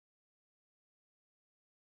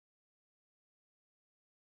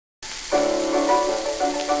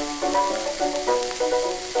There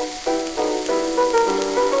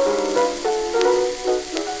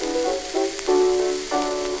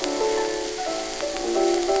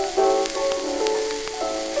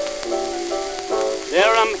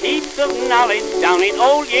are heaps of knowledge down in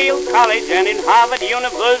old Yale College and in Harvard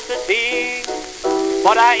University,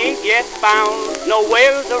 but I ain't yet found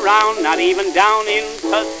nowheres around, not even down in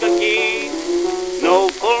Tuskegee. No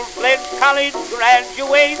full-fledged college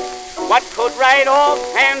graduate, what could write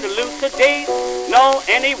offhand elucidate, no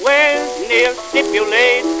anywhere near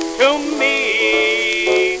stipulate to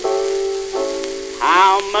me.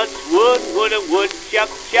 How much would a woodchuck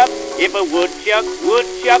chuck if a woodchuck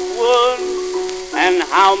would? And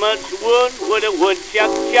how much would a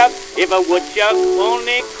woodchuck chuck if a woodchuck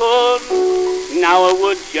only could? Now a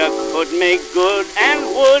woodchuck could make good and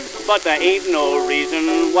would, but there ain't no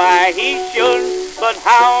reason why he should. But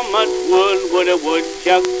how much would a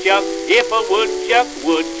woodchuck chuck if a woodchuck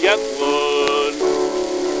would?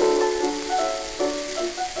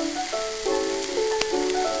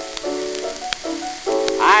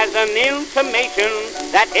 As an intimation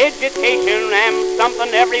that education am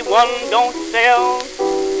something everyone don't sell,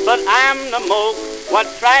 but I'm the moke what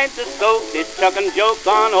tried to soak this chuckin' joke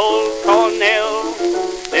on old Cornell.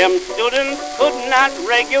 Them students could not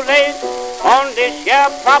regulate on this here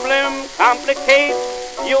problem complicate.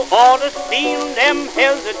 You ought to seen them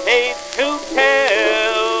hesitate to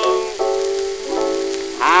tell.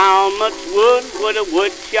 How much would a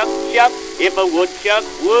woodchuck chuck if a woodchuck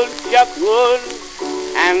would?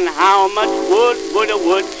 And how much would a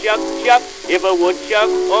woodchuck chuck if a woodchuck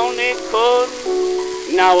only could?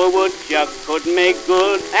 Now a woodchuck could make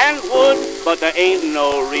good and would, but there ain't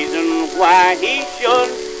no reason why he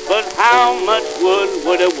should. But how much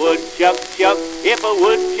would a woodchuck chuck if a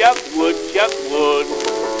woodchuck would?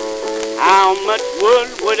 How much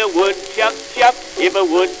would a woodchuck chuck if a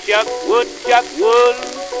woodchuck would?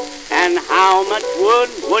 And how much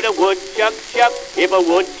would a woodchuck chuck if a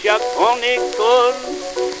woodchuck only could?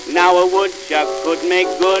 Now a woodchuck could make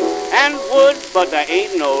good and would, but there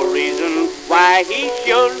ain't no reason why he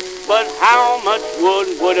should. But how much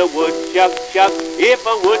would a woodchuck chuck if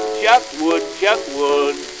a woodchuck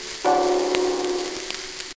would?